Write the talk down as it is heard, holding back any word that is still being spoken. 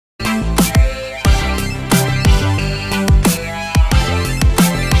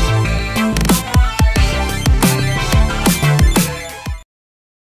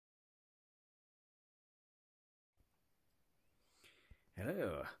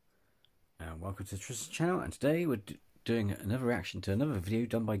And welcome to Tristan's channel, and today we're doing another reaction to another video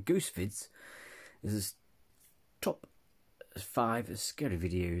done by Ghost Vidz. This is top 5 scary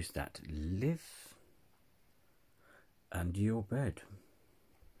videos that live under your bed.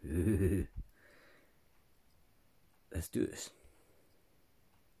 Let's do this.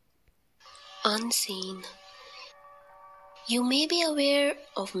 Unseen. You may be aware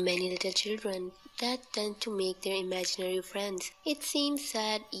of many little children that tend to make their imaginary friends. It seems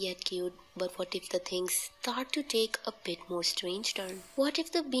sad yet cute, but what if the things start to take a bit more strange turn? What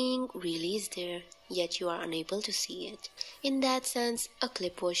if the being really is there, yet you are unable to see it? In that sense, a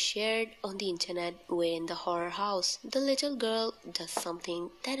clip was shared on the internet where in the horror house, the little girl does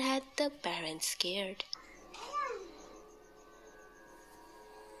something that had the parents scared.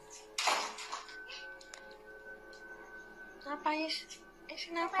 Apa ya?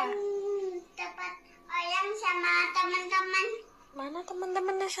 Kenapa? Dapat orang sama teman-teman. Mana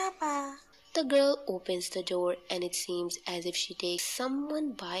teman-temannya siapa? The girl opens the door and it seems as if she takes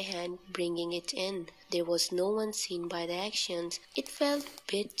someone by hand bringing it in. There was no one seen by the actions. It felt a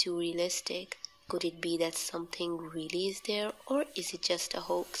bit too realistic. Could it be that something really is there, or is it just a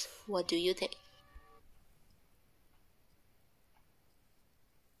hoax? What do you think?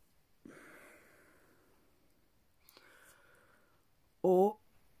 Or,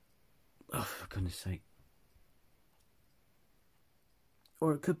 oh, for goodness sake.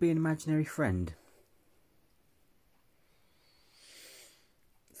 Or it could be an imaginary friend.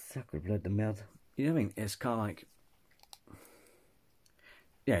 Sacred blood, the mouth. You know what I mean? It's kind of like,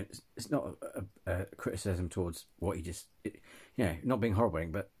 yeah, it's not a criticism towards what you just, not being horrible,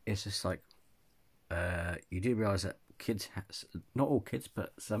 but it's just like, you do realise that kids, not all kids,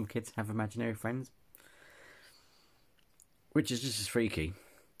 but some kids have imaginary friends. Which is just as freaky.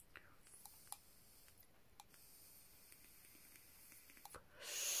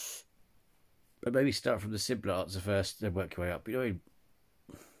 But maybe start from the simpler answer first, then work your way up. You know,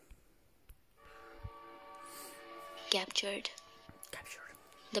 Captured.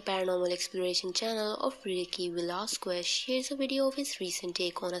 The Paranormal Exploration channel of Ricky Velasquez shares a video of his recent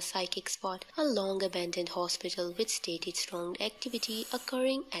take on a psychic spot, a long-abandoned hospital with stated strong activity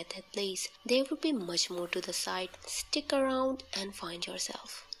occurring at that place. There would be much more to the site. Stick around and find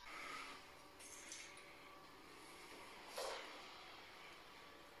yourself.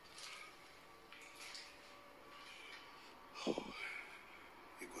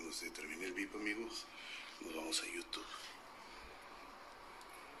 Y cuando se termine el VIP, amigos, nos vamos a YouTube.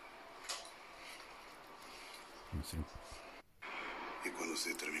 Y cuando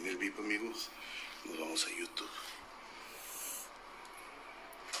se termine el VIP, amigos, nos vamos a YouTube.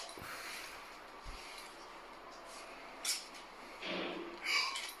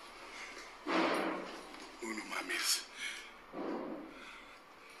 No mames.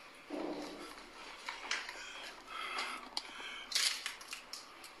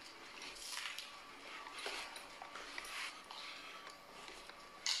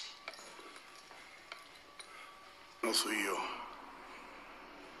 No soy yo.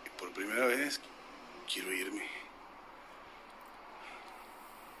 Y por primera vez quiero irme.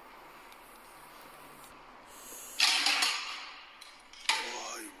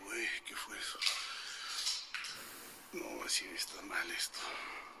 Ay, güey, ¿qué fue eso? No, así está mal esto.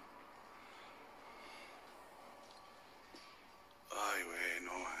 Ay, güey,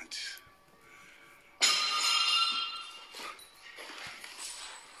 no manches.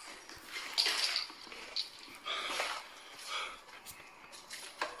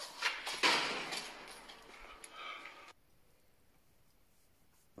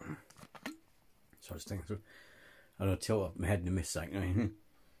 so I was thinking, I don't tilt up my head and miss something. I mean,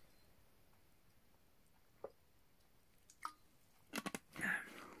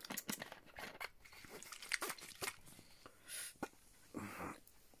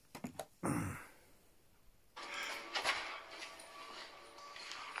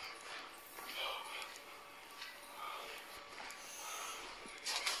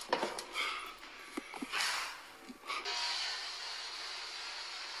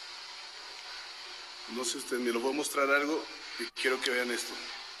 No sé usted, me lo voy a mostrar algo y quiero que vean esto.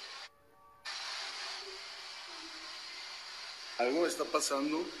 Algo me está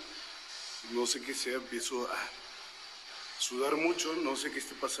pasando, no sé qué sea, empiezo a sudar mucho, no sé qué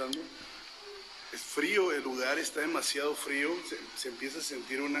esté pasando. Es frío, el lugar está demasiado frío, se empieza a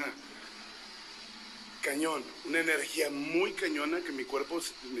sentir una energía muy cañona que mi cuerpo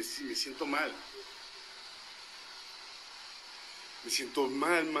me siento mal. Me siento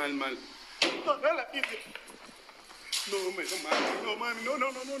mal. No, mami, no. No.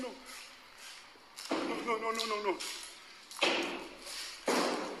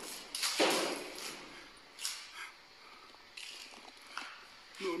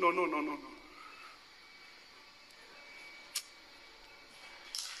 no, no, no, no, no.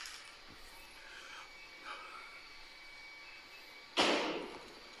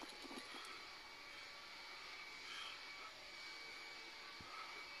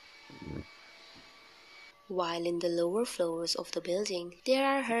 While in the lower floors of the building, there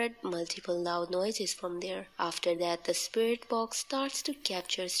are heard multiple loud noises from there. After that, the spirit box starts to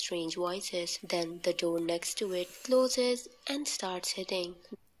capture strange voices. Then the door next to it closes and starts hitting.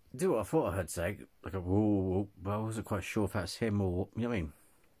 Do what I thought I heard say, like a whoa, but I wasn't quite sure if that's him or, you know what I mean?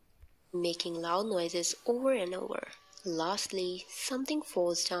 Making loud noises over and over. Lastly, something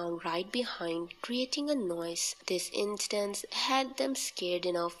falls down right behind, creating a noise. This instance had them scared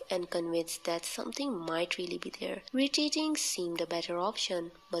enough and convinced that something might really be there. Retreating seemed a better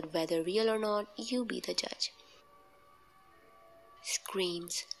option, but whether real or not, you be the judge.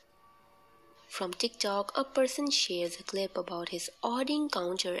 Screams. From TikTok, a person shares a clip about his odd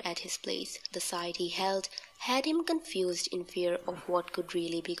encounter at his place. The site he held had him confused in fear of what could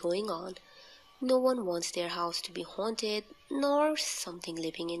really be going on. No one wants their house to be haunted, nor something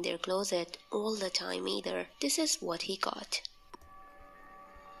living in their closet all the time either. This is what he got.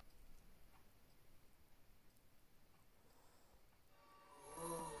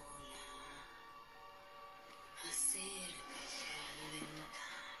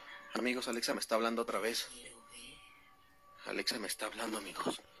 Amigos, Alexa me está hablando otra vez. Alexa me está hablando,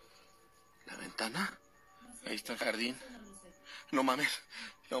 amigos. ¿La ventana? Ahí está el jardín. No mames,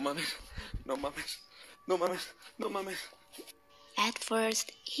 no mames, no mames, no mames, no mames. At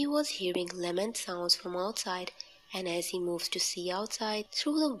first, he was hearing lament sounds from outside, and as he moves to see outside,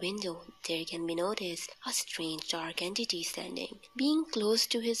 through the window, there can be noticed a strange dark entity standing. Being close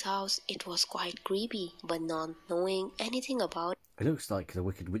to his house, it was quite creepy, but not knowing anything about It looks like the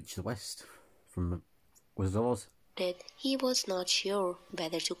Wicked Witch of the West from Wizard of Oz. it, he was not sure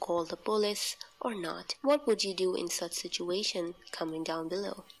whether to call the police or not. What would you do in such situation? Comment down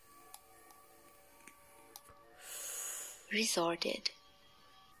below. Resorted.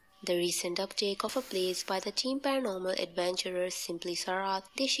 The recent uptake of a place by the team paranormal adventurers Simply Sarath,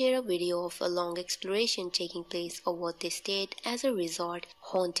 they share a video of a long exploration taking place of what they state as a resort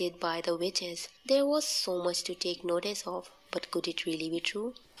haunted by the witches. There was so much to take notice of, but could it really be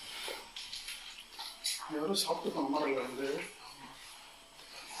true? யாரும் சாப்பிட்டு அம்மாவில் வந்து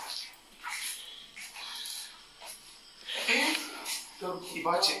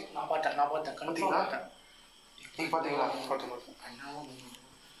இப்பாச்சு நான் பார்த்தேன் கண்டிப்பா பார்த்தீங்களா பார்த்தேன். நீங்கள் பார்த்தீங்களா பார்த்தேன்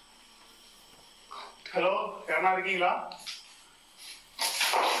ஹலோ யாரா இருக்கீங்களா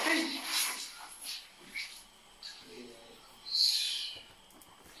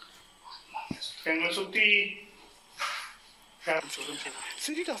எங்களை சுற்றி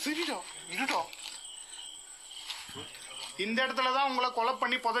சரிடா சரிடா இருடா இந்த இடத்துல தான் உங்களை கொலை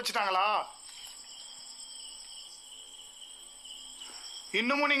பண்ணி புதைச்சிட்டாங்களா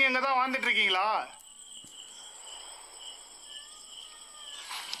இன்னமும் நீங்க இங்க தான் வாழ்ந்துட்டு இருக்கீங்களா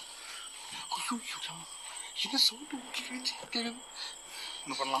என்ன சவுண்ட்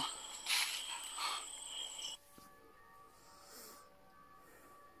என்ன பண்ணலாம்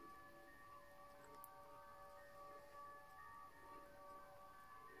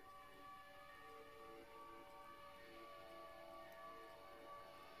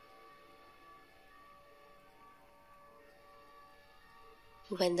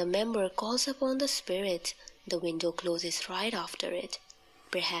When the member calls upon the spirit, the window closes right after it.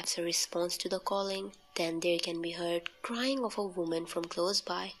 Perhaps a response to the calling, then there can be heard crying of a woman from close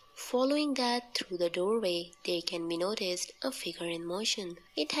by. Following that, through the doorway, there can be noticed a figure in motion.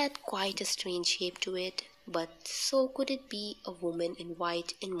 It had quite a strange shape to it, but so could it be a woman in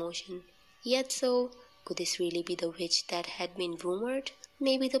white in motion? Yet so, could this really be the witch that had been rumored?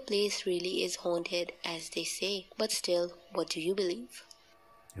 Maybe the place really is haunted as they say, but still, what do you believe?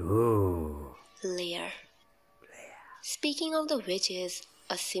 Ooh. Lair. Speaking of the witches,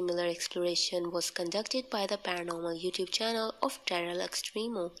 a similar exploration was conducted by the paranormal YouTube channel of Terrell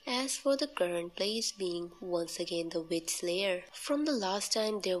Extremo, as for the current place being once again the witch's lair. From the last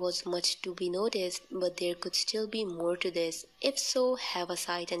time there was much to be noticed, but there could still be more to this. If so, have a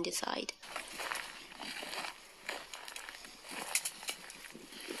sight and decide.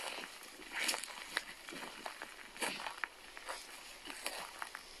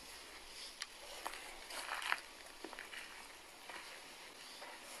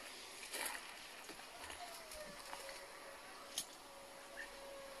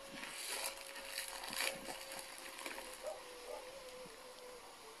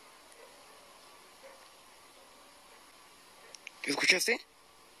 ¿Qué escuchaste?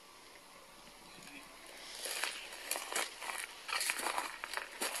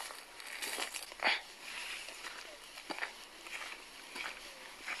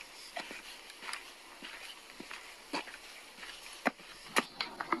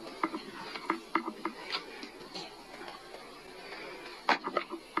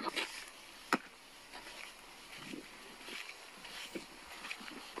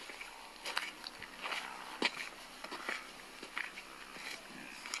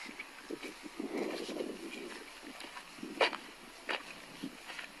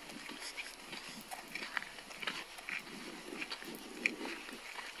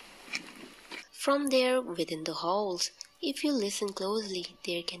 From there, within the halls, if you listen closely,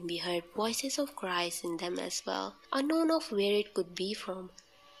 there can be heard voices of cries in them as well, unknown of where it could be from.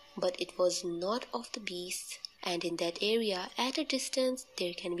 But it was not of the beasts. And in that area, at a distance,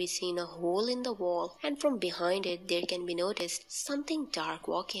 there can be seen a hole in the wall, and from behind it there can be noticed something dark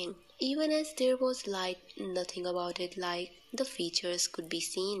walking. Even as there was light, nothing about it like the features could be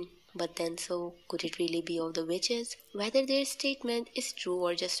seen. But then so, could it really be of the witches? Whether their statement is true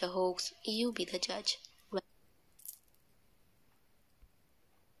or just a hoax, you be the judge. Well,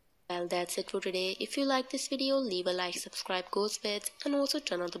 that's it for today. If you like this video, leave a like, subscribe Ghost Vidz, and also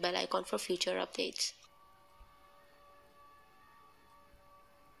turn on the bell icon for future updates.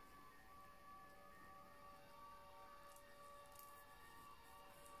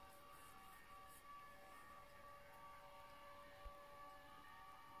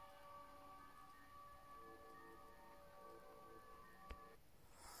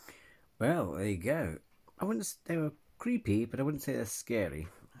 Well, there you go. I wouldn't say they were creepy, but I wouldn't say they're scary.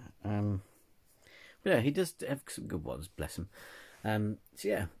 But yeah, he does have some good ones, bless him. So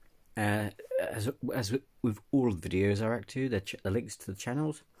yeah, as with all the videos I react to, the links to the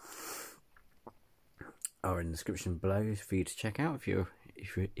channels are in the description below for you to check out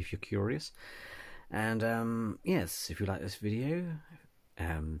if you're curious. And yes, if you like this video,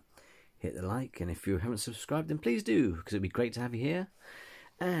 hit the like, and if you haven't subscribed, then please do, because it'd be great to have you here.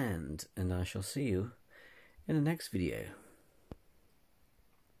 And I shall see you in the next video.